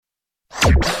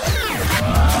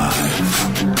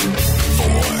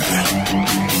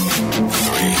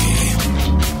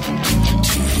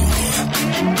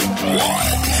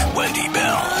Wendy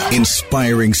Bell.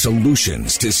 Inspiring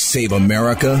solutions to save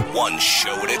America, one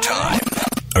show at a time.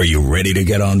 Are you ready to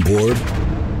get on board?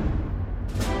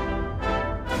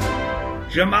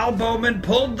 Jamal Bowman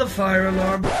pulled the fire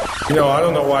alarm. You know, I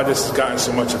don't know why this has gotten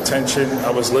so much attention. I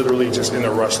was literally just in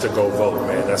a rush to go vote,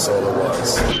 man. That's all it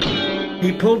was.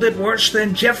 He pulled it worse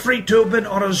than Jeffrey Toobin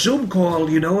on a Zoom call.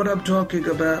 You know what I'm talking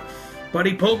about. But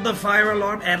he pulled the fire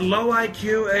alarm, and low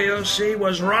IQ AOC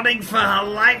was running for her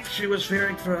life. She was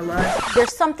fearing for her life.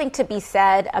 There's something to be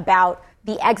said about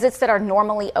the exits that are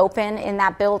normally open in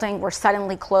that building were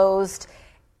suddenly closed.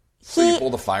 So you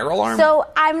pulled the fire alarm? So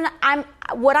And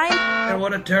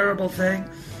what a terrible thing.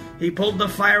 He pulled the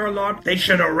fire alarm. They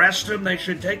should arrest him. They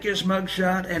should take his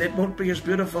mugshot, and it won't be as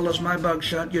beautiful as my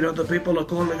mugshot. You know, the people are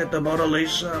calling it the Mona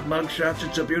Lisa mugshots.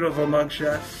 It's a beautiful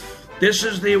mugshot. This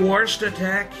is the worst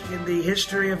attack in the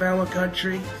history of our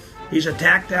country. He's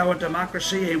attacked our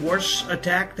democracy, a worse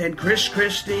attack than Chris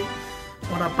Christie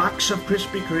on a box of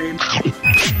Krispy Kreme.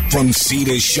 From sea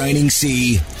to shining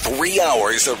sea, 3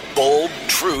 hours of bold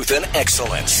truth and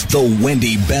excellence. The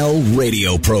Wendy Bell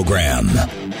Radio Program.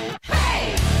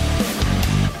 Hey!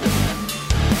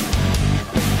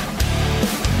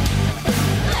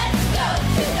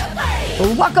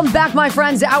 Welcome back, my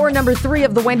friends. Hour number 3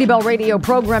 of the Wendy Bell Radio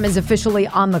Program is officially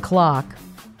on the clock.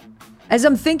 As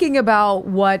I'm thinking about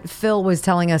what Phil was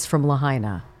telling us from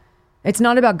Lahaina, it's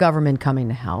not about government coming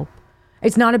to help.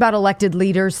 It's not about elected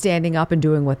leaders standing up and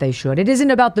doing what they should. It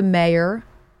isn't about the mayor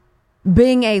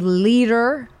being a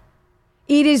leader.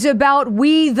 It is about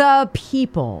we the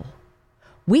people.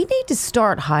 We need to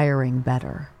start hiring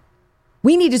better.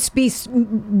 We need to be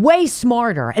way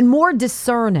smarter and more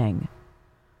discerning.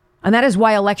 And that is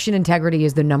why election integrity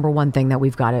is the number one thing that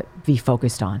we've got to be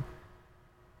focused on.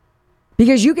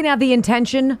 Because you can have the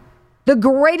intention, the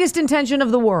greatest intention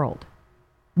of the world.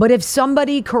 But if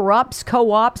somebody corrupts,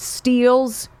 co-ops,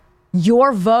 steals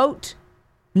your vote,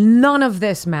 none of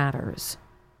this matters.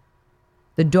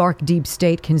 The dark, deep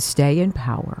state can stay in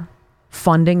power,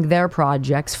 funding their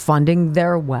projects, funding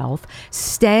their wealth,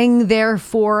 staying there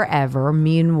forever,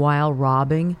 meanwhile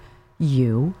robbing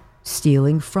you,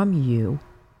 stealing from you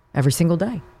every single day.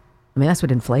 I mean, that's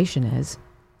what inflation is.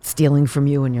 Stealing from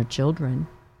you and your children.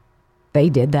 They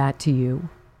did that to you.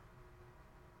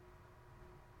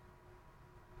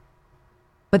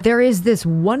 But there is this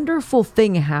wonderful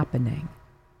thing happening.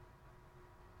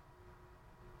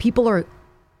 People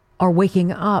are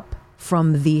waking up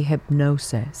from the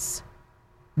hypnosis.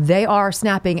 They are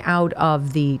snapping out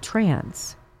of the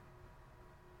trance.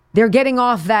 They're getting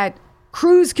off that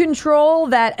cruise control,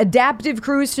 that adaptive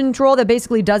cruise control that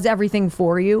basically does everything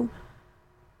for you.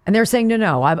 And they're saying,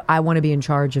 no, I want to be in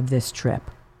charge of this trip.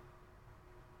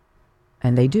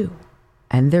 And they do.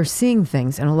 And they're seeing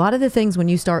things. And a lot of the things when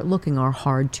you start looking are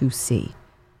hard to see.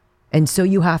 And so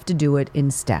you have to do it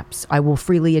in steps. I will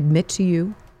freely admit to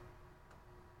you,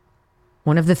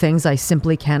 one of the things I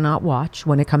simply cannot watch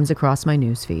when it comes across my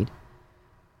newsfeed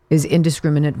is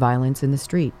indiscriminate violence in the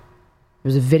street.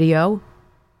 There's a video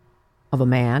of a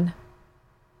man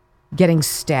getting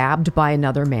stabbed by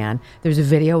another man. There's a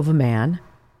video of a man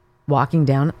walking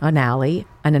down an alley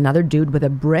and another dude with a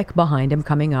brick behind him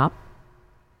coming up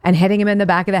and hitting him in the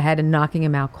back of the head and knocking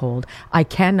him out cold. I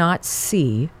cannot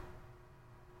see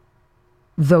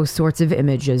those sorts of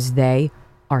images. They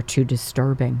are too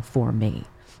disturbing for me.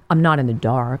 I'm not in the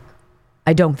dark.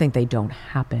 I don't think they don't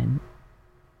happen.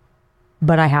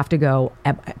 But I have to go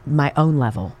at my own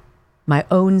level, my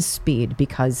own speed,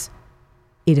 because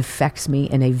it affects me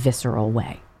in a visceral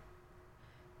way.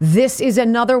 This is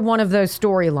another one of those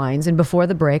storylines. And before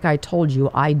the break, I told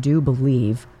you I do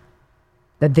believe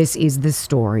that this is the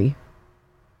story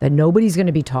that nobody's going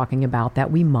to be talking about,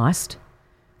 that we must.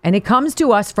 And it comes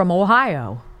to us from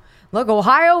Ohio. Look,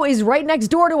 Ohio is right next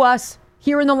door to us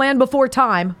here in the land before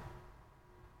time.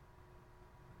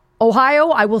 Ohio,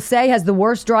 I will say, has the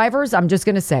worst drivers. I'm just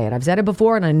going to say it. I've said it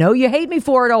before, and I know you hate me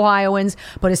for it, Ohioans,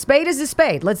 but a spade is a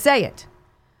spade. Let's say it.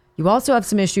 You also have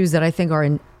some issues that I think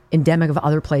are endemic of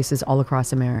other places all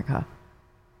across America.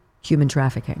 Human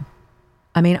trafficking.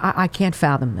 I mean, I can't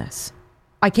fathom this.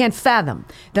 I can't fathom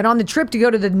that on the trip to go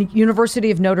to the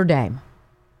University of Notre Dame,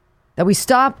 that we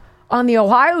stop on the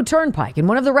Ohio Turnpike in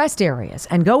one of the rest areas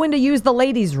and go in to use the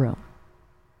ladies' room.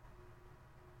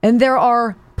 And there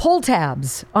are pull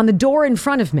tabs on the door in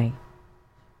front of me.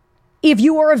 If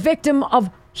you are a victim of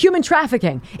human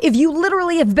trafficking, if you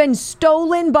literally have been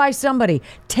stolen by somebody,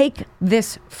 take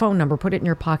this phone number, put it in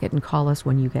your pocket, and call us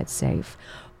when you get safe.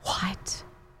 What?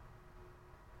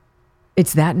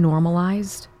 It's that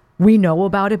normalized. We know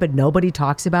about it, but nobody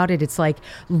talks about it. It's like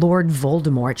Lord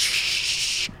Voldemort.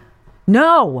 Shh.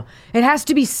 No, it has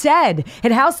to be said.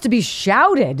 It has to be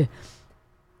shouted.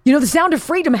 You know, the sound of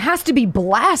freedom has to be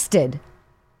blasted.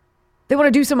 They want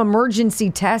to do some emergency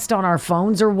test on our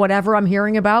phones or whatever I'm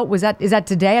hearing about. Is that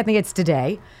today? I think it's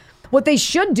today. What they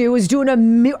should do is do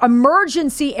an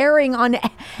emergency airing on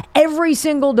every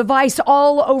single device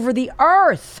all over the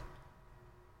earth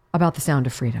about the sound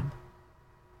of freedom,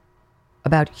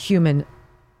 about human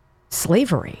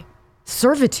slavery,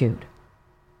 servitude.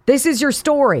 This is your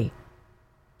story.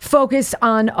 Focus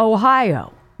on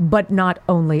Ohio, but not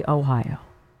only Ohio.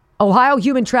 Ohio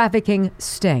human trafficking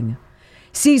sting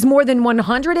sees more than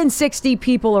 160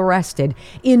 people arrested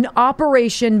in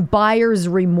Operation Buyer's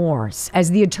Remorse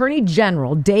as the Attorney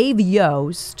General, Dave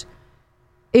Yost,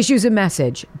 issues a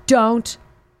message: don't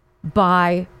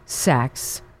buy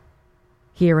sex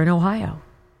here in Ohio.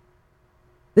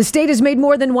 The state has made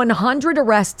more than 100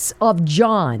 arrests of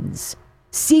Johns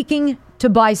seeking to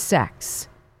buy sex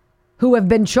who have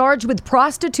been charged with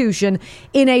prostitution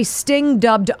in a sting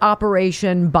dubbed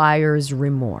Operation Buyer's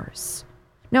Remorse.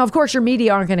 Now, of course, your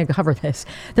media aren't going to cover this.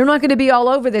 They're not going to be all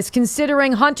over this,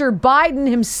 considering Hunter Biden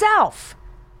himself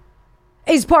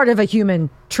is part of a human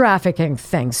trafficking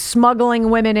thing, smuggling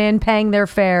women in, paying their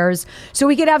fares so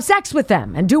he could have sex with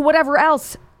them and do whatever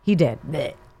else he did.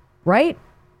 Right?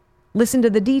 Listen to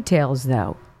the details,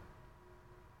 though,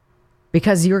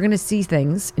 because you're going to see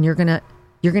things and you're going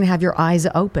to have your eyes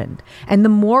opened. And the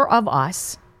more of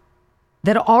us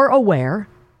that are aware,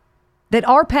 that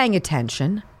are paying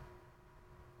attention,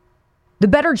 the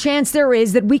better chance there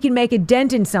is that we can make a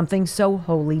dent in something so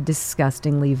wholly,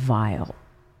 disgustingly vile.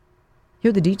 Here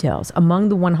are the details. Among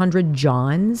the 100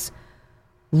 Johns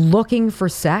looking for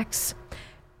sex,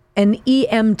 an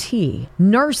EMT,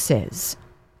 nurses,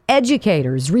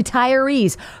 educators,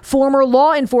 retirees, former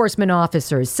law enforcement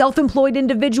officers, self-employed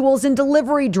individuals, and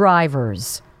delivery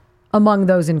drivers among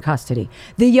those in custody.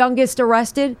 The youngest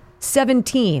arrested,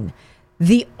 17.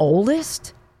 The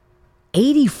oldest,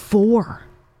 84.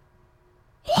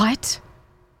 What?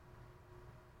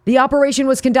 The operation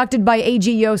was conducted by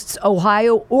AG Yost's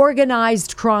Ohio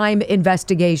Organized Crime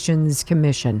Investigations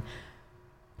Commission,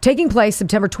 taking place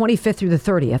September 25th through the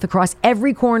 30th across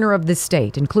every corner of the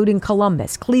state, including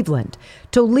Columbus, Cleveland,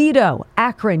 Toledo,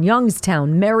 Akron,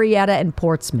 Youngstown, Marietta, and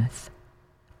Portsmouth.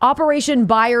 Operation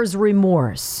Buyer's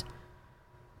Remorse,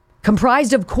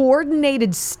 comprised of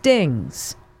coordinated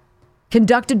stings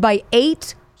conducted by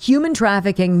 8 human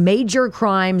trafficking major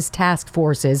crimes task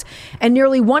forces and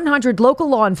nearly 100 local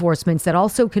law enforcement that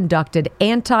also conducted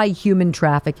anti-human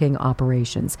trafficking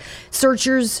operations.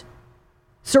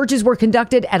 Searches were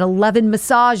conducted at 11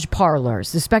 massage parlors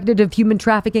suspected of human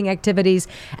trafficking activities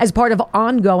as part of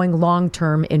ongoing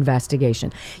long-term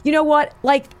investigation. You know what?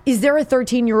 Like, is there a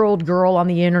 13-year-old girl on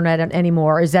the internet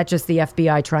anymore? Or is that just the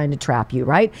FBI trying to trap you,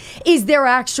 right? Is there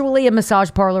actually a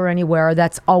massage parlor anywhere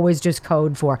that's always just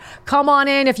code for, come on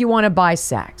in if you want to buy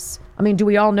sex? I mean, do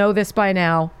we all know this by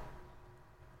now?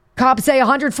 Cops say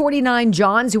 149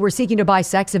 Johns who were seeking to buy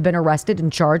sex have been arrested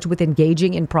and charged with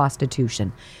engaging in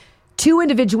prostitution. 2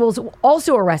 individuals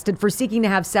also arrested for seeking to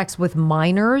have sex with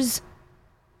minors,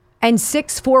 and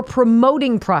 6 for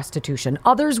promoting prostitution.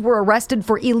 Others were arrested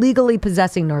for illegally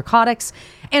possessing narcotics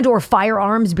and or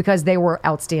firearms because they were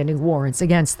outstanding warrants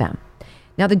against them.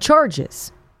 Now, the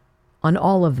charges on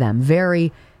all of them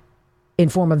vary in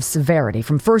form of severity,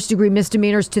 from first-degree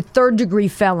misdemeanors to third-degree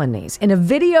felonies. In a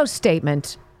video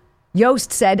statement,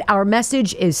 Yost said, "Our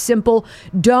message is simple.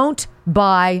 Don't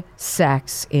buy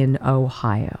sex in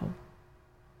Ohio."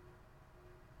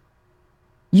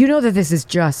 You know that this is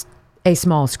just a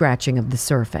small scratching of the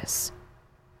surface.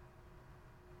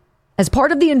 As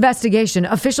part of the investigation,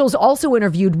 officials also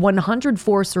interviewed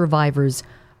 104 survivors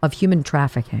of human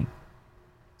trafficking.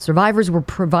 Survivors were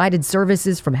provided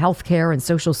services from healthcare and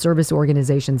social service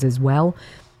organizations as well.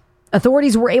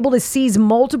 Authorities were able to seize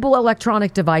multiple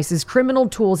electronic devices, criminal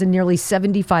tools, and nearly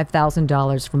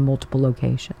 $75,000 from multiple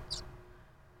locations.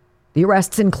 The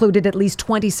arrests included at least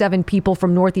 27 people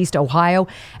from Northeast Ohio,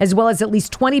 as well as at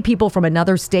least 20 people from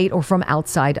another state or from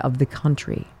outside of the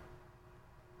country.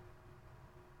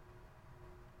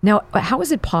 Now, how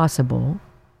is it possible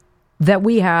that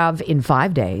we have, in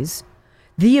 5 days,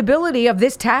 the ability of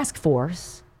this task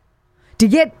force to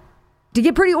get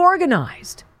pretty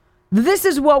organized? This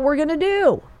is what we're going to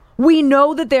do. We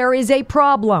know that there is a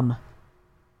problem.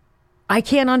 I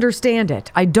can't understand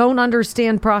it. I don't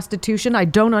understand prostitution. I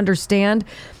don't understand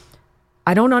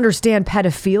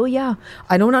pedophilia.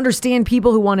 I don't understand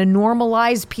people who want to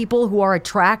normalize people who are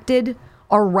attracted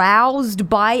aroused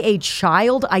by a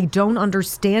child. I don't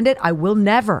understand it. I will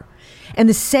never. In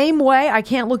the same way, I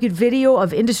can't look at video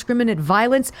of indiscriminate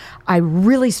violence. I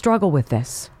really struggle with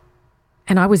this.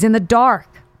 And I was in the dark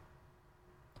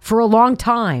for a long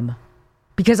time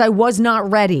because I was not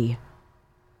ready.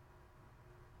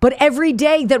 But every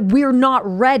day that we're not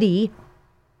ready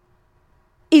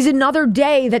is another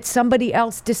day that somebody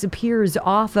else disappears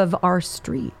off of our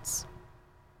streets.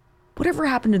 Whatever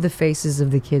happened to the faces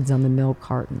of the kids on the milk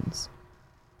cartons?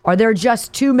 Are there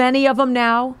just too many of them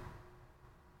now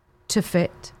to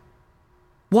fit?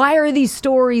 Why are these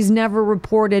stories never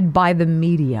reported by the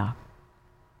media?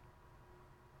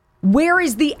 Where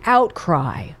is the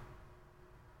outcry?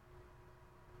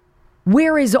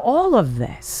 Where is all of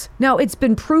this? Now, it's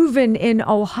been proven in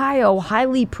Ohio,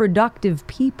 highly productive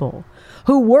people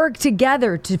who work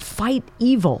together to fight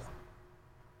evil,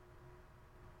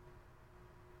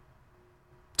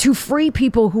 to free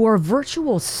people who are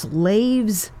virtual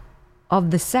slaves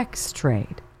of the sex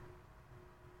trade.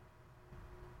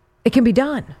 It can be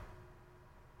done.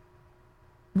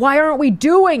 Why aren't we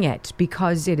doing it?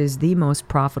 Because it is the most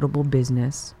profitable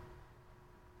business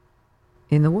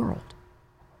in the world.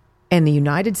 And the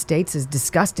United States, as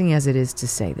disgusting as it is to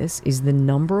say this, is the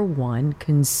number one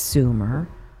consumer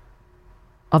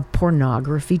of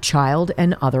pornography, child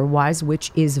and otherwise,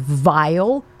 which is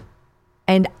vile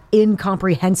and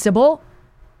incomprehensible.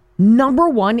 Number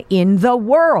one in the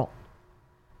world.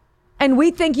 And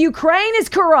we think Ukraine is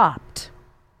corrupt.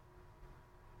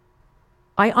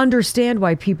 I understand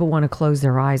why people want to close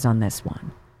their eyes on this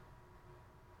one.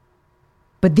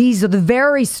 But these are the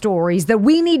very stories that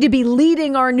we need to be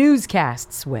leading our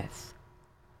newscasts with.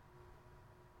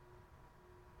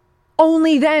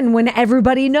 Only then, when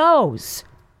everybody knows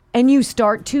and you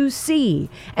start to see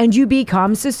and you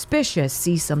become suspicious,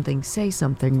 see something, say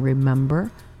something,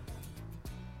 remember?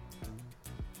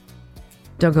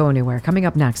 Don't go anywhere. Coming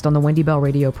up next on the Wendy Bell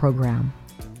radio program,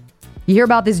 you hear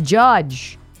about this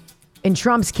judge in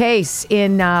Trump's case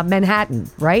in Manhattan,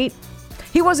 right?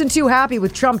 He wasn't too happy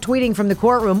with Trump tweeting from the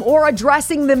courtroom or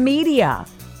addressing the media.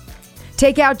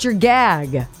 Take out your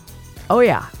gag. Oh,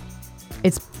 yeah.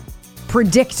 It's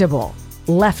predictable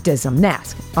leftism.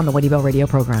 Next on the Wendy Bell radio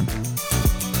program.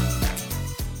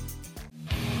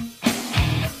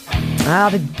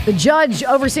 The judge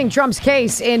overseeing Trump's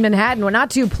case in Manhattan were not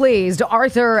too pleased.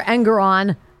 Arthur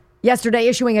Engoron yesterday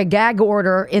issuing a gag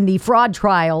order in the fraud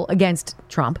trial against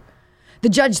Trump. The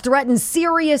judge threatened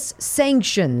serious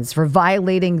sanctions for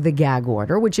violating the gag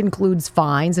order, which includes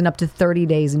fines and up to 30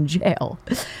 days in jail.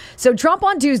 So Trump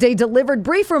on Tuesday delivered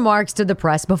brief remarks to the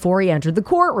press before he entered the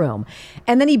courtroom.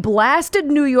 And then he blasted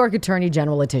New York Attorney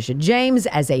General Letitia James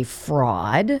as a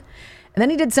fraud. And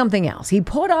then he did something else. He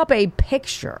put up a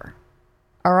picture,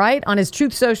 all right, on his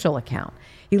Truth Social account.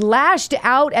 He lashed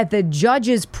out at the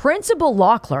judge's principal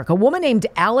law clerk, a woman named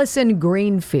Allison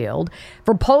Greenfield,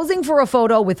 for posing for a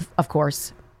photo with, of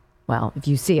course, well, if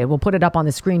you see it, we'll put it up on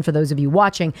the screen for those of you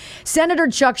watching, Senator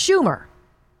Chuck Schumer.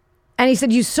 And he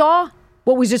said, you saw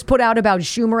what was just put out about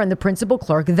Schumer and the principal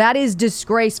clerk? That is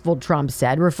disgraceful, Trump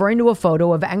said, referring to a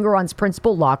photo of Engoron's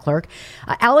principal law clerk,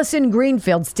 Allison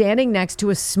Greenfield, standing next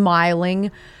to a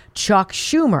smiling Chuck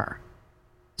Schumer.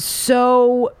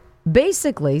 So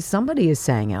basically, somebody is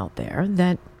saying out there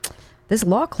that this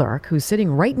law clerk who's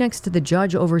sitting right next to the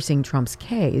judge overseeing Trump's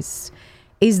case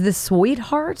is the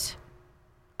sweetheart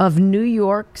of New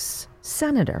York's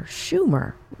Senator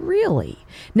Schumer. Really?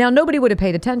 Now, nobody would have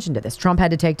paid attention to this. Trump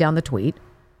had to take down the tweet,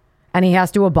 and he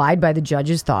has to abide by the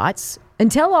judge's thoughts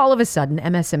until all of a sudden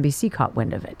MSNBC caught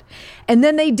wind of it. And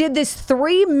then they did this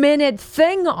 3-minute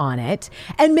thing on it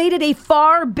and made it a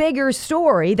far bigger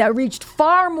story that reached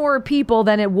far more people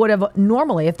than it would have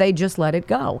normally if they just let it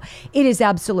go. It is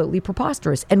absolutely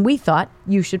preposterous. And we thought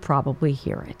you should probably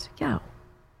hear it. Yeah.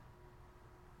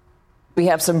 We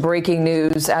have some breaking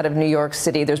news out of New York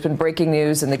City. There's been breaking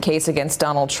news in the case against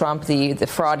Donald Trump, the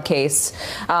fraud case.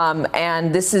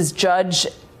 And this is Judge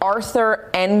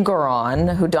Arthur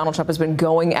Engoron, who Donald Trump has been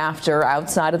going after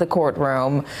outside of the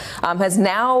courtroom, has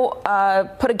now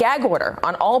put a gag order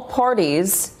on all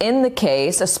parties in the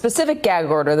case, a specific gag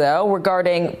order, though,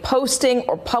 regarding posting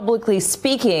or publicly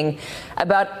speaking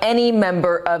about any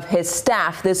member of his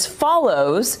staff. This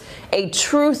follows a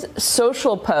Truth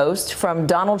Social post from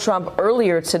Donald Trump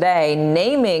earlier today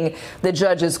naming the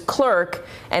judge's clerk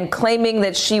and claiming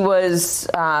that she was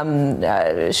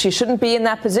she shouldn't be in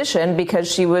that position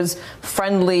because she was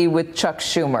friendly with Chuck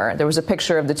Schumer. There was a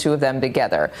picture of the two of them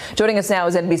together. Joining us now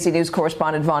is NBC News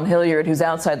correspondent Vaughn Hilliard, who's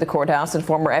outside the courthouse, and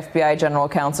former FBI General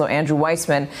Counsel Andrew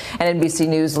Weissman, and NBC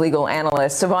News legal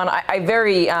analyst. So, Vaughn, I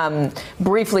very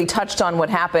briefly touched on what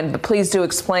happened, but please do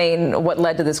explain what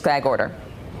led to this gag order.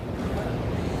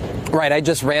 Right. I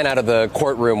just ran out of the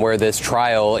courtroom where this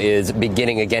trial is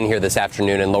beginning again here this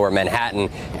afternoon in Lower Manhattan.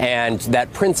 And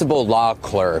that principal law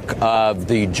clerk of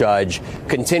the judge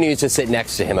continues to sit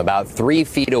next to him about 3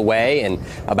 feet away and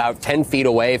about 10 feet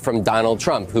away from Donald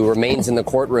Trump, who remains in the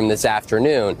courtroom this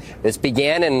afternoon. This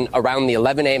began in around the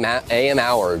 11 a.m.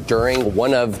 hour during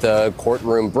one of the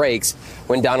courtroom breaks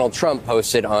when Donald Trump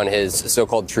posted on his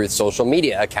so-called Truth social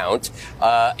media account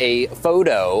a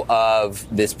photo of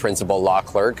this principal law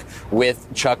clerk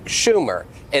with Chuck Schumer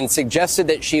and suggested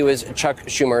that she was Chuck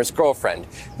Schumer's girlfriend.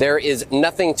 There is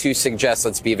nothing to suggest,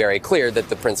 let's be very clear, that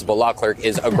the principal law clerk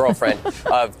is a girlfriend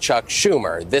of Chuck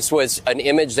Schumer. This was an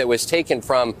image that was taken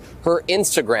from her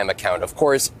Instagram account. Of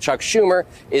course, Chuck Schumer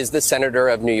is the senator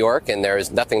of New York, and there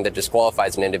is nothing that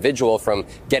disqualifies an individual from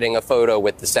getting a photo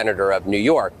with the senator of New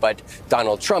York. But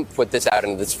Donald Trump put this out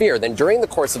into the sphere. Then during the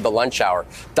course of the lunch hour,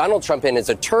 Donald Trump and his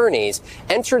attorneys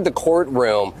entered the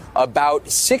courtroom about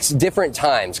 6 different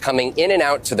times, coming in and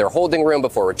out to their holding room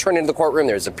before returning to the courtroom.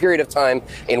 There's a period of time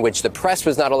in which the press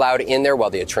was not allowed in there while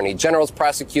the attorney general's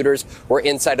prosecutors were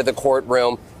inside of the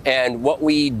courtroom. And what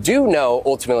we do know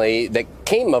ultimately that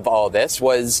came of all this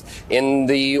was in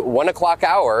the 1 o'clock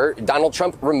hour, Donald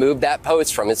Trump removed that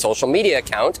post from his social media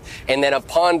account. And then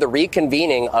upon the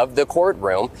reconvening of the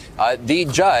courtroom, the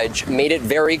judge made it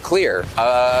very clear,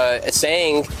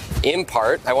 saying, in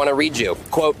part, I want to read you,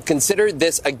 quote, "Consider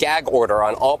this a gag order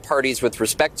on all parties with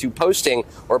respect to posting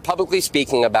or publicly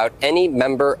speaking about any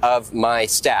member of my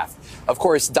staff." Of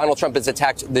course, Donald Trump has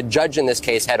attacked the judge in this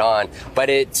case head on, but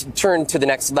it turned to the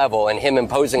next level in him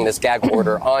imposing this gag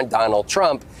order on Donald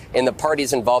Trump and the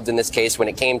parties involved in this case when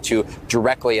it came to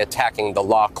directly attacking the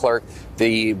law clerk.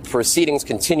 The proceedings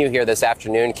continue here this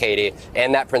afternoon, Katie,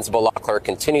 and that principal law clerk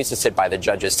continues to sit by the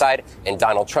judge's side, and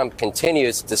Donald Trump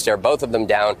continues to stare both of them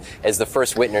down as the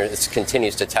first witness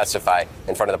continues to testify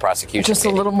in front of the prosecution. Just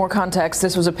Katie. A little more context.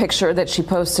 This was a picture that she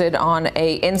posted on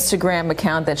a Instagram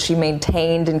account that she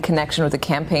maintained in connection with a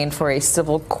campaign for a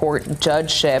civil court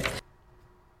judgeship.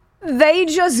 They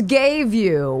just gave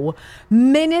you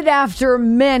minute after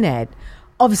minute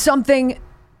of something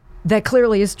that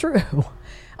clearly is true.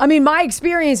 I mean, my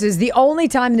experience is the only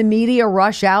time the media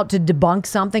rush out to debunk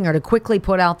something or to quickly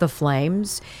put out the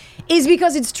flames is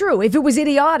because it's true. If it was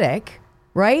idiotic,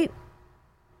 right?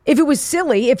 If it was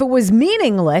silly, if it was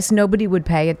meaningless, nobody would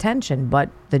pay attention. But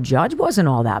the judge wasn't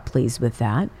all that pleased with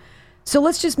that. So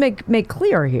let's just make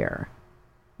clear here.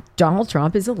 Donald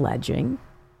Trump is alleging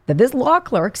that this law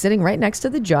clerk sitting right next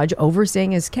to the judge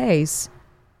overseeing his case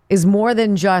is more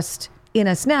than just in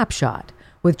a snapshot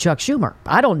with Chuck Schumer.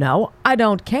 I don't know. I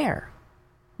don't care.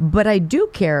 But I do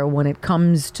care when it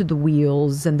comes to the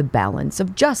wheels and the balance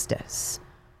of justice,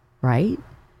 right?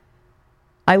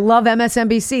 I love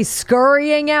MSNBC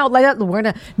scurrying out like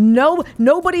that.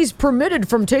 Nobody's permitted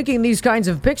from taking these kinds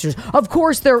of pictures. Of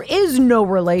course, there is no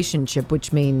relationship,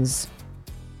 which means,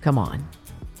 come on.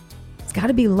 It's got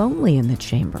to be lonely in the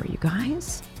chamber, you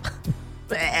guys.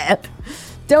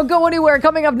 Don't go anywhere.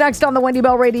 Coming up next on the Wendy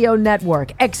Bell Radio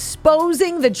Network,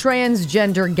 exposing the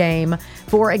transgender game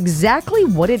for exactly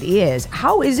what it is.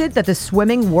 How is it that the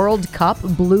Swimming World Cup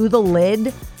blew the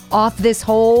lid off this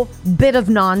whole bit of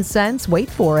nonsense? Wait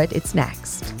for it. It's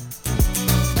next.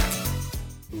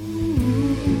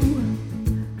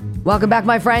 Welcome back,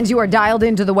 my friends. You are dialed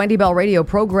into the Wendy Bell Radio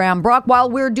program. Brock,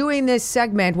 while we're doing this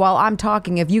segment, while I'm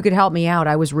talking, if you could help me out,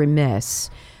 I was remiss.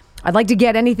 I'd like to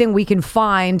get anything we can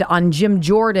find on Jim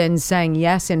Jordan saying,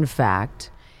 yes, in fact,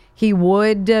 he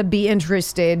would be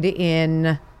interested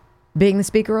in being the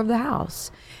Speaker of the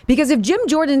House. Because if Jim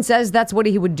Jordan says that's what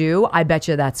he would do, I bet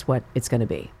you that's what it's going to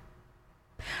be.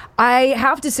 I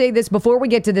have to say this before we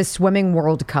get to this Swimming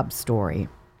World Cup story.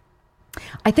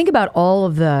 I think about all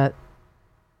of the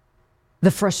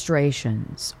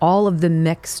frustrations, all of the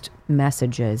mixed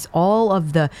messages, all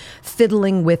of the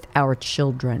fiddling with our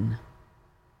children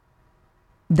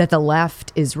that the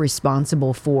left is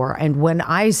responsible for. And when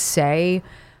I say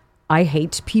I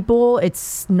hate people,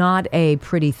 it's not a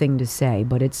pretty thing to say,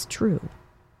 but it's true.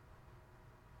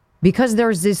 Because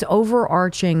there's this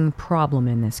overarching problem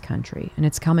in this country, and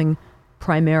it's coming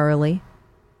primarily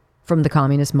from the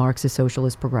communist, Marxist,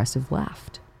 socialist, progressive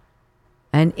left.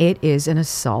 And it is an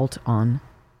assault on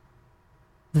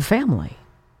the family.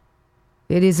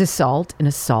 It is an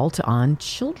assault on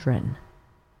children.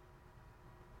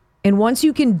 And once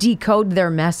you can decode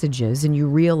their messages and you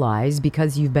realize,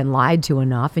 because you've been lied to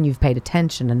enough and you've paid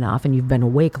attention enough and you've been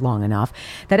awake long enough,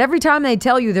 that every time they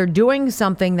tell you they're doing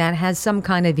something that has some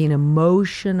kind of an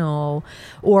emotional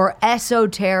or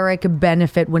esoteric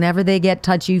benefit, whenever they get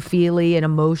touchy-feely and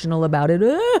emotional about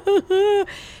it,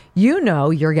 you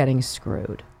know you're getting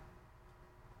screwed.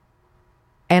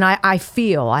 And I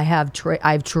feel I have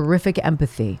terrific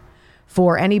empathy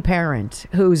for any parent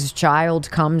whose child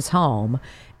comes home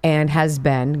and has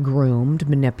been groomed,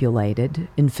 manipulated,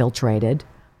 infiltrated,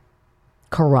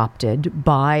 corrupted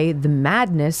by the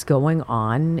madness going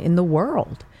on in the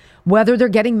world. Whether they're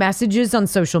getting messages on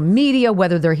social media,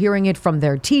 whether they're hearing it from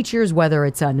their teachers, whether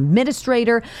it's an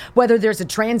administrator, whether there's a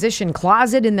transition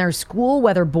closet in their school,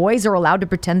 whether boys are allowed to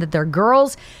pretend that they're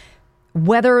girls,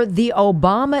 whether the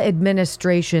Obama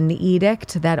administration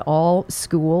edict that all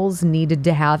schools needed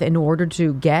to have in order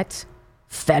to get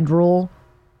federal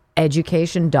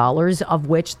education dollars, of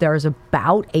which there's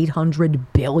about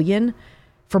 800 billion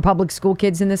for public school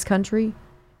kids in this country,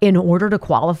 in order to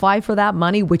qualify for that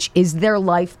money, which is their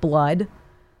lifeblood,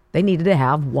 they needed to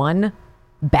have one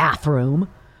bathroom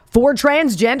for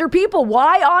transgender people.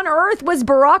 Why on earth was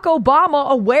Barack Obama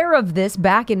aware of this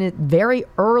back in the very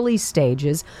early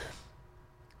stages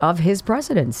of his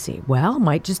presidency? Well,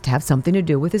 might just have something to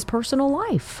do with his personal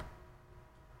life.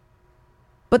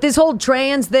 But this whole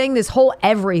trans thing, this whole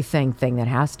everything thing that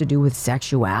has to do with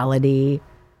sexuality,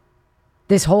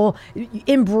 this whole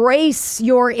embrace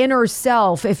your inner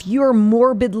self. If you're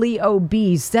morbidly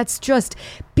obese, that's just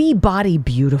be body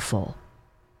beautiful.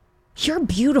 You're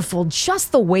beautiful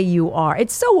just the way you are.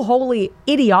 It's so wholly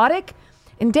idiotic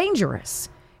and dangerous.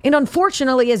 And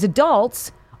unfortunately, as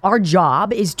adults, our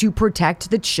job is to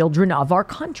protect the children of our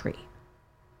country.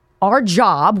 Our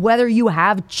job, whether you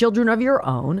have children of your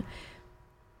own,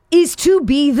 is to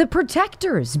be the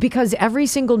protectors, because every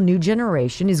single new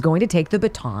generation is going to take the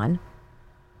baton.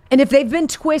 And if they've been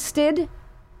twisted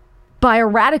by a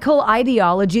radical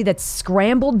ideology that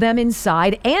scrambled them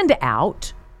inside and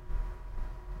out,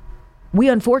 we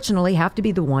unfortunately have to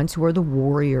be the ones who are the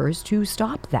warriors to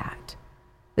stop that.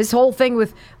 This whole thing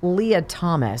with Will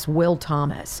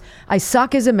Thomas. I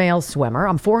suck as a male swimmer.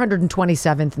 I'm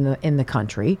 427th in the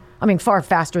country. I mean, far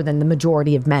faster than the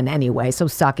majority of men anyway, so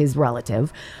suck is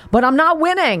relative. But I'm not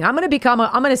winning. I'm going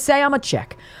to say I'm a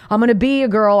chick. I'm going to be a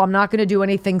girl. I'm not going to do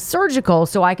anything surgical,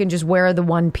 so I can just wear the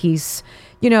one piece,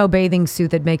 bathing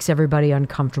suit that makes everybody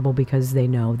uncomfortable because they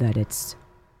know that it's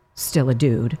still a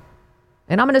dude.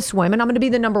 And I'm going to swim, and I'm going to be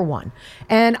the number one.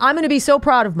 And I'm going to be so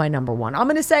proud of my number one. I'm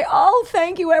going to say, oh,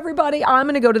 thank you, everybody. I'm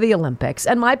going to go to the Olympics.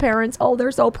 And my parents, oh,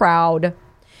 they're so proud.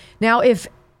 Now, if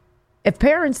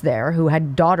parents there who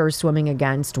had daughters swimming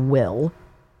against Will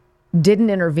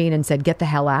didn't intervene and said, get the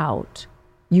hell out,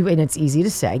 and it's easy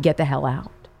to say, get the hell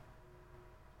out.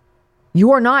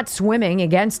 You are not swimming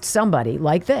against somebody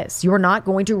like this. You're not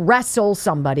going to wrestle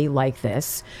somebody like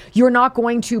this. You're not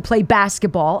going to play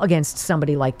basketball against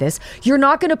somebody like this. You're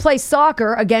not going to play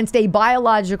soccer against a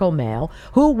biological male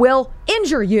who will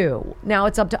injure you. Now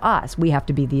it's up to us. We have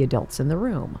to be the adults in the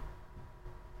room.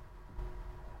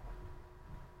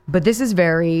 But this is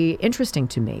very interesting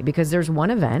to me because there's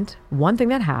one thing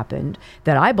that happened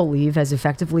that I believe has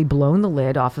effectively blown the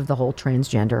lid off of the whole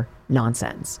transgender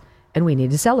nonsense. And we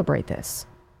need to celebrate this.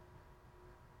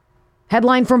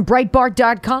 Headline from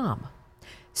Breitbart.com.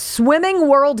 Swimming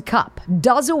World Cup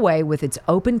does away with its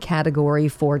open category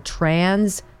for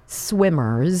trans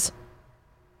swimmers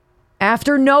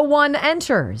after no one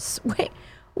enters.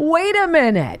 Wait a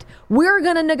minute. We're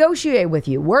going to negotiate with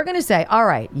you. We're going to say, all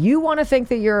right, you want to think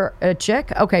that you're a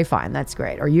chick? Okay, fine. That's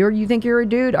great. Or you think you're a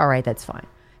dude? All right, that's fine.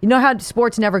 You know how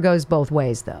sports never goes both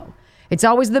ways, though. It's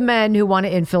always the men who want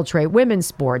to infiltrate women's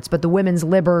sports, but the women's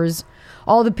libbers,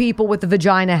 all the people with the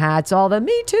vagina hats, all the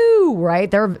me too,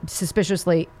 right? They're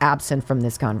suspiciously absent from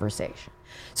this conversation.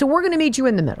 So we're going to meet you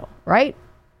in the middle, right?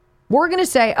 We're going to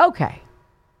say, okay,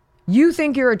 you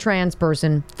think you're a trans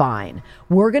person, fine.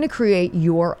 We're going to create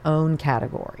your own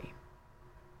category.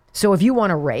 So if you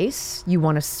want to race, you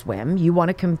want to swim, you want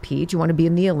to compete, you want to be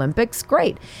in the Olympics,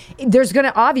 great.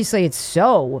 Obviously it's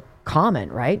so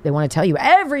common, right? They want to tell you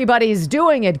everybody's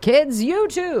doing it, kids. You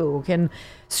too can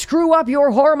screw up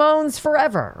your hormones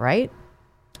forever, right?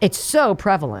 It's so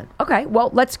prevalent. Okay,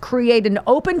 well, let's create an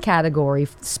open category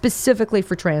specifically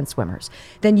for trans swimmers.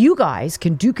 Then you guys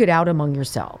can duke it out among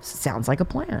yourselves. Sounds like a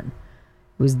plan.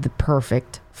 It was the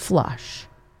perfect flush.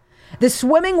 The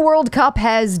Swimming World Cup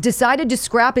has decided to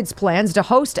scrap its plans to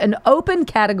host an open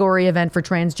category event for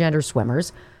transgender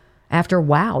swimmers after,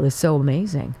 wow, this is so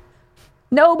amazing.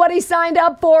 Nobody signed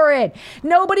up for it.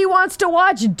 Nobody wants to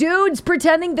watch dudes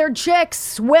pretending they're chicks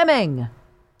swimming,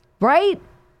 right?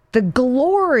 The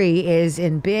glory is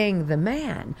in being the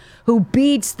man who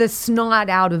beats the snot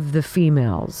out of the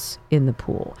females in the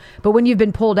pool. But when you've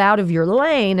been pulled out of your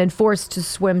lane and forced to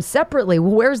swim separately,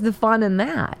 where's the fun in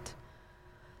that?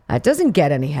 That doesn't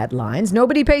get any headlines.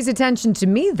 Nobody pays attention to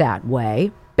me that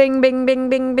way. Bing, bing, bing,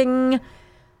 bing, bing.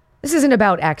 This isn't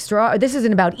about extra. This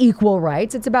isn't about equal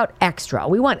rights. It's about extra.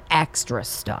 We want extra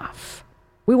stuff.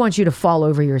 We want you to fall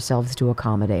over yourselves to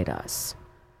accommodate us.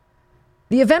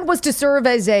 The event was to serve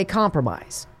as a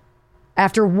compromise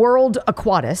after World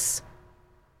Aquatics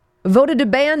voted to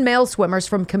ban male swimmers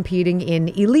from competing in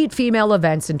elite female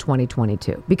events in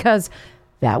 2022 because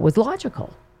that was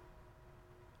logical,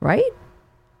 right?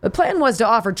 The plan was to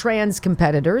offer trans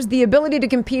competitors the ability to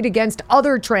compete against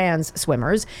other trans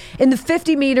swimmers in the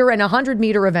 50-meter and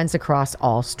 100-meter events across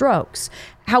all strokes.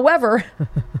 However,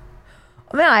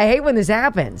 man, I hate when this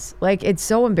happens. Like, it's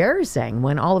so embarrassing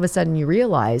when all of a sudden you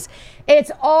realize it's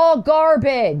all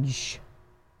garbage.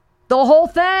 The whole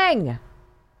thing.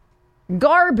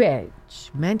 Garbage.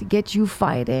 Meant to get you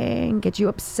fighting, get you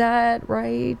upset,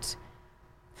 right?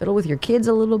 Fiddle with your kids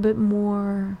a little bit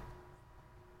more.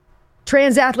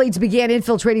 Trans athletes began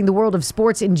infiltrating the world of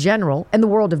sports in general and the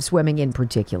world of swimming in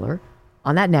particular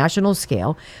on that national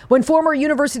scale when former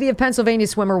University of Pennsylvania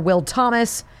swimmer Will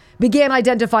Thomas began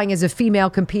identifying as a female,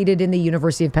 competed in the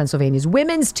University of Pennsylvania's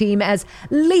women's team as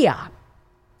Leah,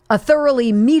 a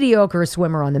thoroughly mediocre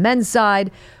swimmer on the men's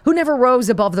side who never rose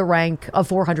above the rank of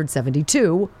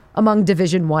 472 among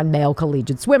Division I male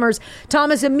collegiate swimmers.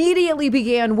 Thomas immediately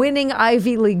began winning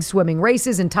Ivy League swimming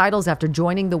races and titles after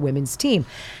joining the women's team.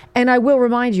 And I will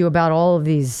remind you about all of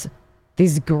these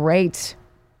great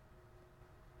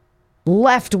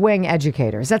left-wing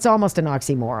educators. That's almost an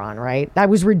oxymoron, right? That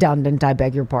was redundant, I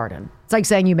beg your pardon. It's like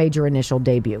saying you made your initial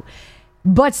debut.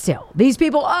 But still, these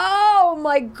people, oh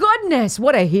my goodness,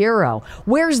 what a hero.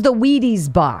 Where's the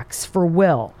Wheaties box for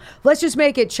Will? Let's just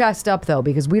make it chest up, though,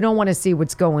 because we don't want to see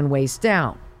what's going waist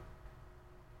down.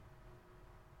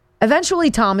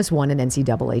 Eventually, Thomas won an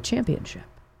NCAA championship.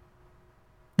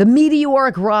 The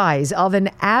meteoric rise of an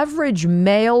average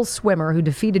male swimmer who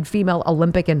defeated female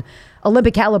Olympic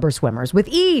caliber swimmers with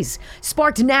ease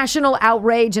sparked national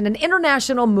outrage and an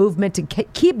international movement to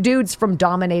keep dudes from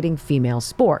dominating female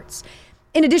sports.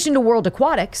 In addition to World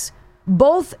Aquatics,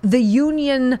 both the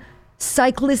Union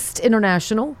Cyclist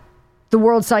International, the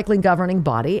World Cycling Governing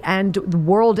Body, and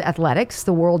World Athletics,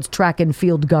 the World Track and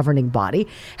Field Governing Body,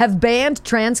 have banned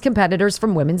trans competitors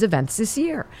from women's events this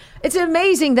year. It's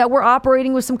amazing that we're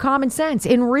operating with some common sense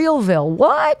in Realville.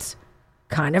 What?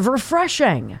 Kind of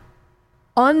refreshing.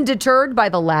 Undeterred by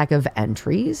the lack of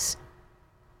entries.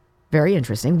 Very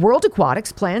interesting. World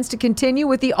Aquatics plans to continue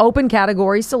with the open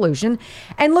category solution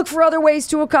and look for other ways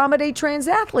to accommodate trans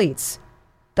athletes.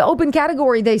 The open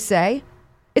category, they say,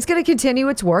 it's going to continue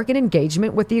its work and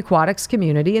engagement with the aquatics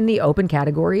community in the open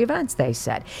category events, they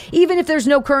said. Even if there's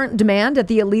no current demand at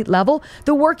the elite level,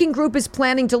 the working group is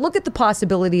planning to look at the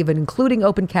possibility of including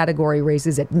open category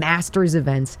races at masters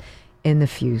events in the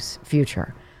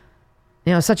future.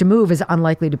 You know, such a move is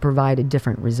unlikely to provide a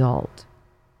different result.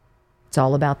 It's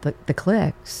all about the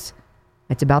clicks.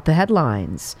 It's about the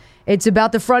headlines. It's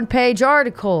about the front page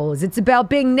articles. It's about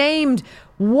being named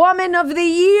Woman of the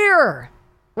Year,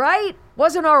 right?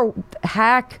 Wasn't our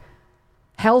hack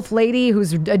health lady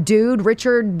who's a dude,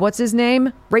 Richard, what's his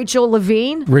name? Rachel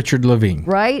Levine? Richard Levine.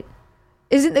 Right?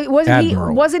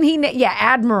 Wasn't he? Yeah,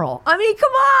 Admiral. I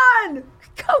mean,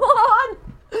 come on.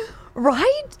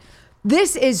 Right?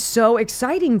 This is so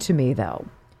exciting to me, though.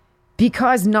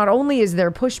 Because not only is there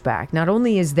pushback, not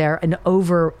only is there an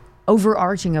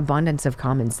overarching abundance of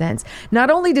common sense,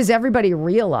 not only does everybody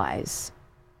realize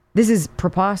this is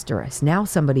preposterous. Now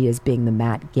somebody is being the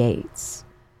Matt Gaetz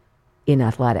in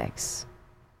athletics.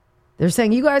 They're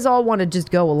saying, you guys all want to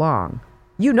just go along.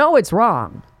 You know it's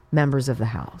wrong, members of the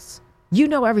House. You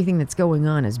know everything that's going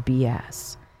on is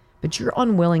BS. But you're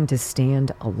unwilling to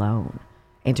stand alone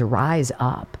and to rise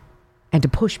up and to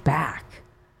push back.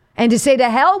 And to say, to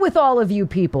hell with all of you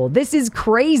people. This is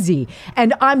crazy.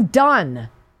 And I'm done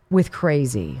with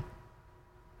crazy.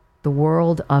 The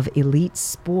world of elite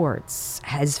sports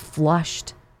has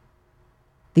flushed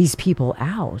these people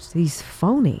out. These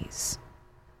phonies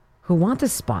who want the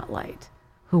spotlight,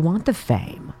 who want the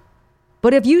fame.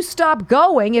 But if you stop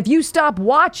going, if you stop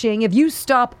watching, if you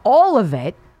stop all of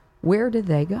it, where do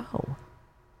they go?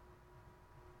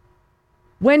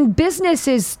 When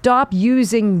businesses stop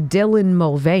using Dylan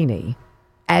Mulvaney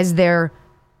as their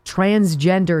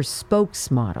transgender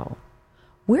spokesmodel,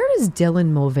 where does Dylan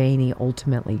Mulvaney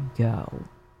ultimately go?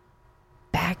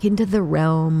 Back into the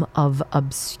realm of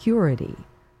obscurity,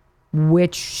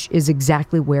 which is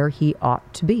exactly where he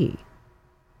ought to be.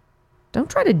 Don't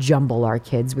try to jumble our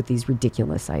kids with these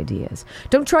ridiculous ideas.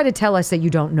 Don't try to tell us that you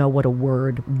don't know what a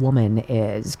word woman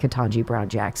is, Ketanji Brown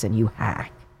Jackson, you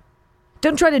hack.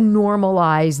 Don't try to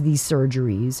normalize these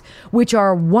surgeries, which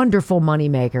are wonderful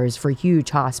moneymakers for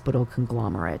huge hospital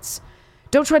conglomerates.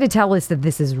 Don't try to tell us that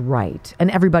this is right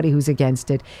and everybody who's against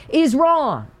it is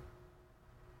wrong.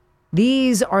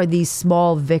 These are these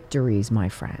small victories, my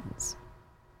friends,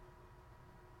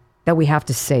 that we have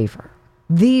to savor.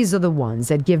 These are the ones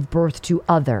that give birth to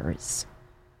others.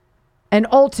 And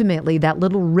ultimately, that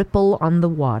little ripple on the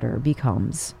water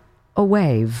becomes a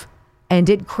wave, and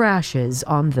it crashes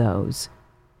on those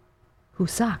who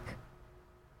suck.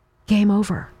 Game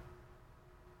over.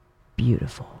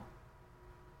 Beautiful.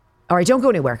 All right, don't go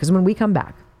anywhere, because when we come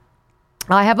back,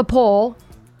 I have a poll.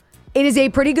 It is a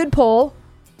pretty good poll.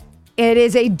 It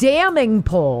is a damning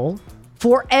poll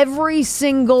for every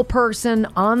single person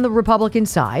on the Republican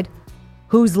side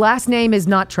whose last name is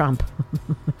not Trump.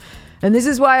 And this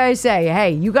is why I say,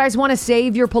 hey, you guys want to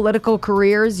save your political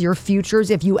careers, your futures,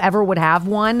 if you ever would have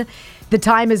one, the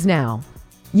time is now.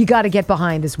 You got to get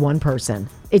behind this one person.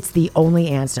 It's the only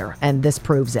answer, and this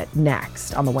proves it.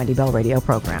 Next on the Wendy Bell Radio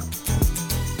program.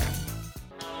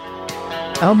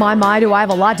 Oh, my, do I have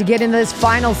a lot to get into this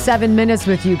final 7 minutes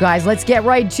with you guys. Let's get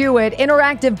right to it.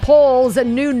 Interactive polls, a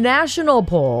new national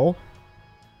poll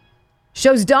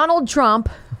shows Donald Trump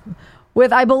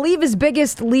with, I believe, his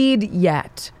biggest lead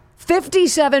yet.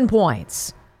 57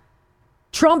 points.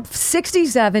 Trump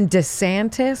 67,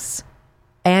 DeSantis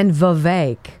and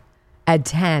Vivek at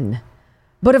 10.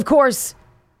 But of course,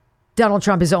 Donald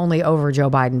Trump is only over Joe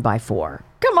Biden by 4.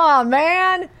 Come on,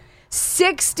 man.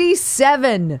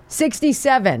 67.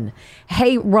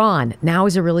 Hey, Ron, now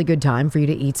is a really good time for you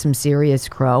to eat some serious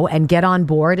crow and get on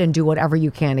board and do whatever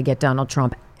you can to get Donald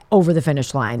Trump over the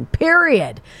finish line,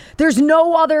 period. There's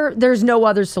no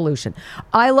other solution.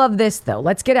 I love this, though.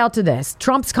 Let's get out to this.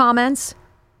 Trump's comments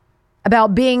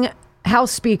about being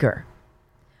House Speaker.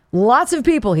 Lots of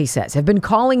people, he says, have been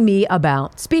calling me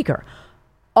about Speaker.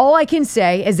 All I can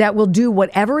say is that we'll do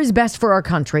whatever is best for our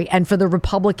country and for the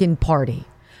Republican Party.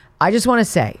 I just want to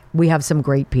say we have some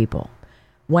great people.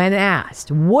 When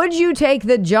asked, would you take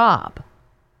the job?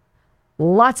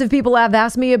 Lots of people have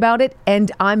asked me about it,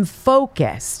 and I'm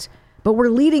focused. But we're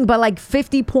leading by like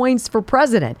 50 points for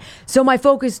president. So my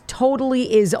focus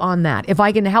totally is on that. If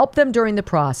I can help them during the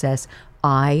process,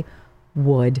 I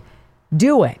would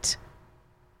do it.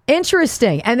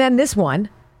 Interesting. And then this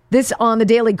on the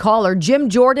Daily Caller, Jim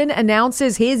Jordan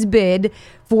announces his bid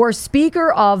for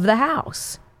Speaker of the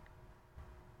House.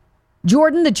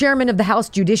 Jordan, the chairman of the House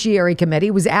Judiciary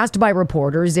Committee, was asked by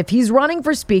reporters if he's running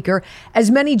for Speaker, as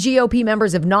many GOP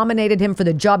members have nominated him for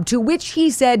the job, to which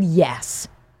he said yes.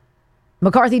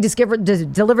 McCarthy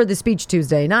delivered the speech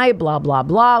Tuesday night, blah, blah,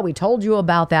 blah. We told you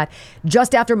about that.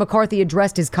 Just after McCarthy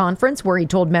addressed his conference, where he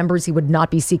told members he would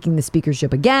not be seeking the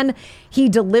speakership again, he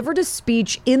delivered a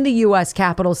speech in the U.S.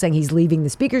 Capitol saying he's leaving the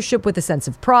speakership with a sense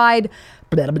of pride.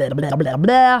 Blah, blah, blah, blah,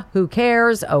 blah. Who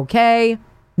cares? Okay.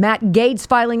 Matt Gaetz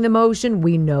filing the motion.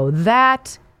 We know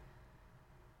that.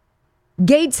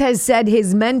 Gaetz has said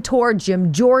his mentor,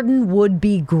 Jim Jordan, would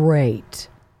be great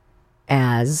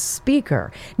as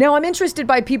Speaker. Now, I'm interested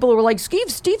by people who are like, Steve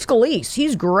Scalise,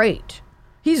 he's great.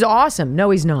 He's awesome. No,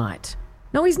 he's not.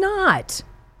 No, he's not.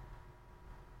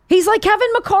 He's like Kevin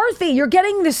McCarthy. You're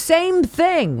getting the same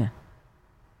thing.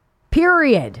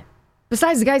 Period.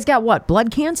 Besides, the guy's got what? Blood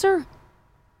cancer?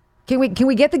 Can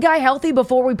we get the guy healthy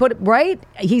before we put it right?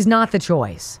 He's not the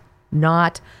choice.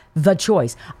 Not the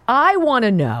choice. I want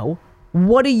to know,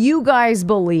 what do you guys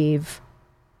believe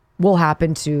will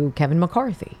happen to Kevin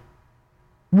McCarthy?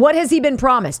 What has he been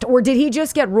promised? Or did he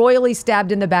just get royally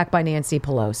stabbed in the back by Nancy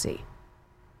Pelosi?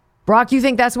 Brock, you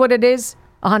think that's what it is?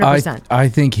 100%. I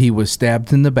think he was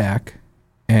stabbed in the back,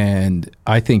 and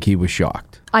I think he was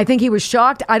shocked. I think he was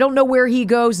shocked. I don't know where he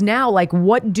goes now. Like,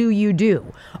 what do you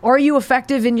do? Are you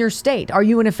effective in your state? Are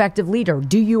you an effective leader?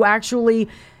 Do you actually,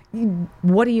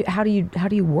 how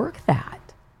do you work that?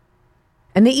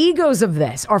 And the egos of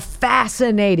this are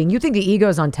fascinating. You think the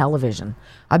ego's on television.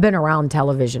 I've been around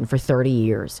television for 30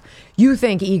 years. You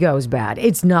think ego's bad.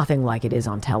 It's nothing like it is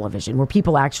on television, where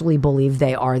people actually believe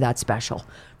they are that special,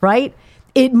 right?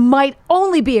 It might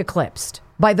only be eclipsed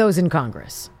by those in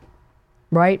Congress,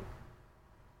 right?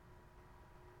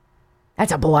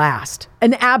 That's a blast.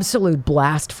 An absolute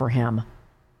blast for him.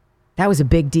 That was a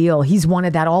big deal. He's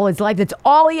wanted that all his life. That's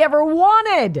all he ever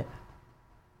wanted.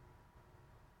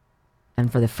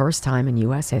 and for the first time in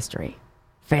U.S. history.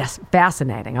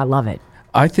 Fascinating. I love it.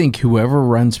 I think whoever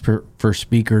runs for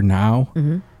speaker now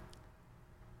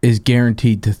is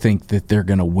guaranteed to think that they're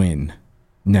going to win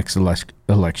next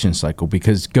election cycle,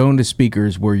 because going to speaker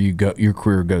is where your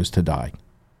career goes to die,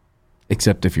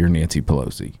 except if you're Nancy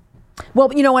Pelosi.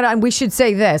 Well, you know what? We should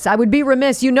say this. I would be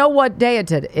remiss. You know what day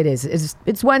it is.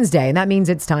 It's Wednesday, and that means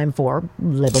it's time for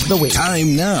Lib of the Week.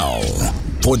 Time now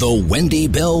for the Wendy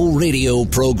Bell radio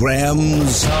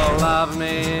programs. So love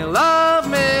me, love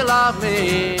me, love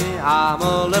me. I'm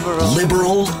a liberal.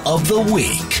 Liberal of the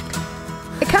Week.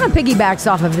 It kind of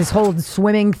piggybacks off of this whole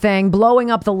swimming thing, blowing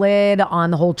up the lid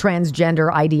on the whole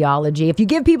transgender ideology. If you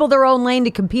give people their own lane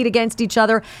to compete against each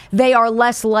other, they are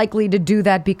less likely to do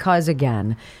that because,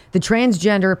 again, the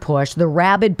transgender push, the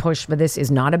rabid push for this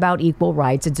is not about equal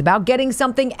rights. It's about getting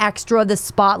something extra, the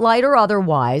spotlight or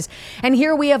otherwise. And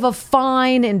here we have a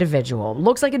fine individual,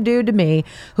 looks like a dude to me,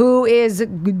 who is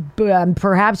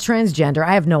perhaps transgender.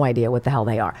 I have no idea what the hell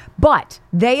they are. But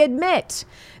they admit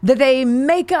that they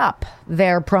make up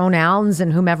their pronouns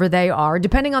and whomever they are,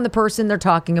 depending on the person they're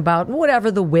talking about, whatever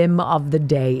the whim of the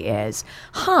day is.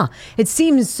 It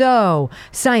seems so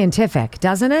scientific,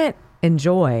 doesn't it?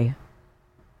 Enjoy.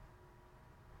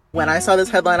 When I saw this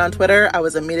headline on Twitter, I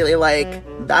was immediately like,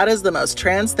 that is the most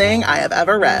trans thing I have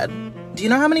ever read. Do you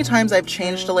know how many times I've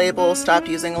changed a label, stopped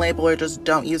using a label, or just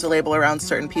don't use a label around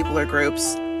certain people or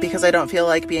groups because I don't feel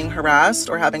like being harassed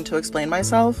or having to explain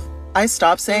myself? I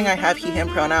stopped saying I have he/him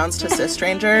pronouns to cis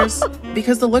strangers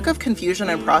because the look of confusion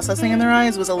and processing in their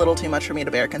eyes was a little too much for me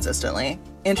to bear consistently.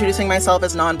 Introducing myself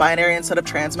as non-binary instead of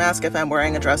trans mask if I'm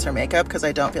wearing a dress or makeup because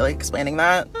I don't feel like explaining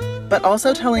that. But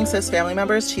also telling cis family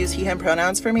members to use he/him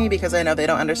pronouns for me because I know they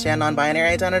don't understand non-binary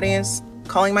identities.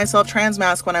 Calling myself trans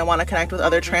mask when I want to connect with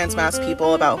other trans mask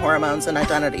people about hormones and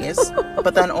identities,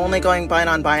 but then only going bi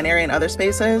non-binary in other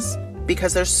spaces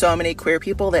because there's so many queer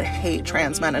people that hate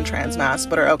trans men and trans masks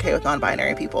but are okay with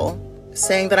non-binary people.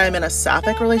 Saying that I'm in a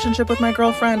sapphic relationship with my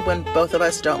girlfriend when both of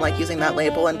us don't like using that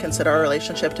label and consider our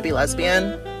relationship to be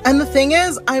lesbian. And the thing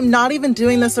is, I'm not even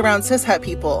doing this around cishet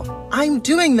people. I'm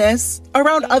doing this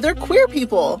around other queer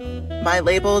people. My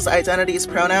labels, identities,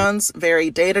 pronouns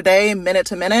vary day to day, minute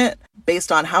to minute,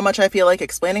 based on how much I feel like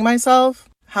explaining myself,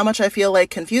 how much I feel like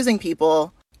confusing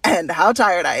people, and how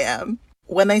tired I am.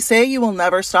 When they say you will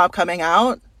never stop coming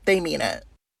out, they mean it.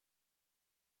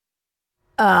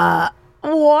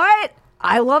 What?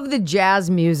 I love the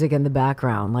jazz music in the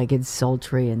background, like it's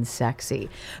sultry and sexy.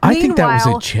 I think that was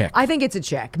a chick. I think it's a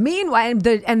chick. Meanwhile,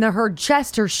 her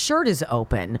shirt is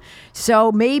open.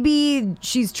 So maybe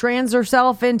she's trans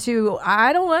herself into,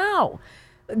 I don't know.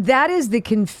 That is the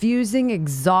confusing,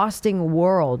 exhausting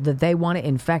world that they want to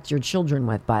infect your children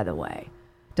with, by the way.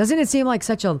 Doesn't it seem like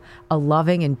such a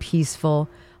loving and peaceful,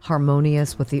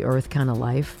 harmonious with the earth kind of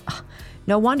life?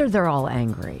 No wonder they're all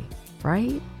angry,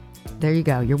 right? There you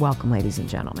go. You're welcome, ladies and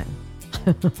gentlemen.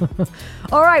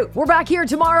 All right, we're back here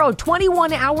tomorrow,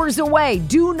 21 hours away.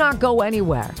 Do not go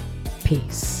anywhere.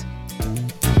 Peace.